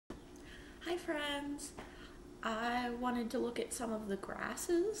Hi friends! I wanted to look at some of the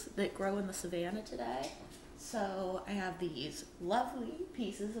grasses that grow in the savanna today. So I have these lovely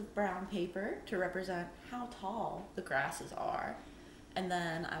pieces of brown paper to represent how tall the grasses are. And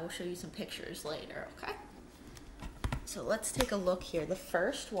then I will show you some pictures later, okay? So let's take a look here. The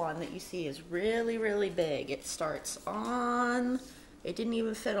first one that you see is really, really big. It didn't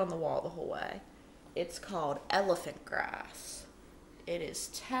even fit on the wall the whole way. It's called elephant grass. It is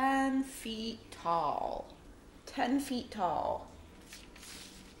 10 feet tall. 10 feet tall.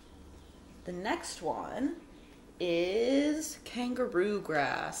 The next one is kangaroo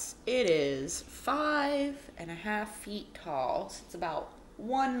grass. It is 5.5 feet tall. So it's about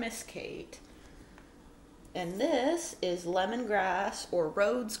 1 Miss Kate. And this is lemongrass or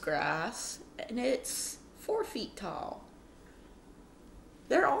Rhodes grass, and it's 4 feet tall.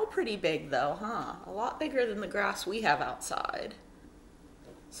 They're all pretty big though, huh? A lot bigger than the grass we have outside.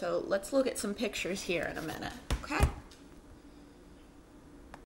 So let's look at some pictures here in a minute.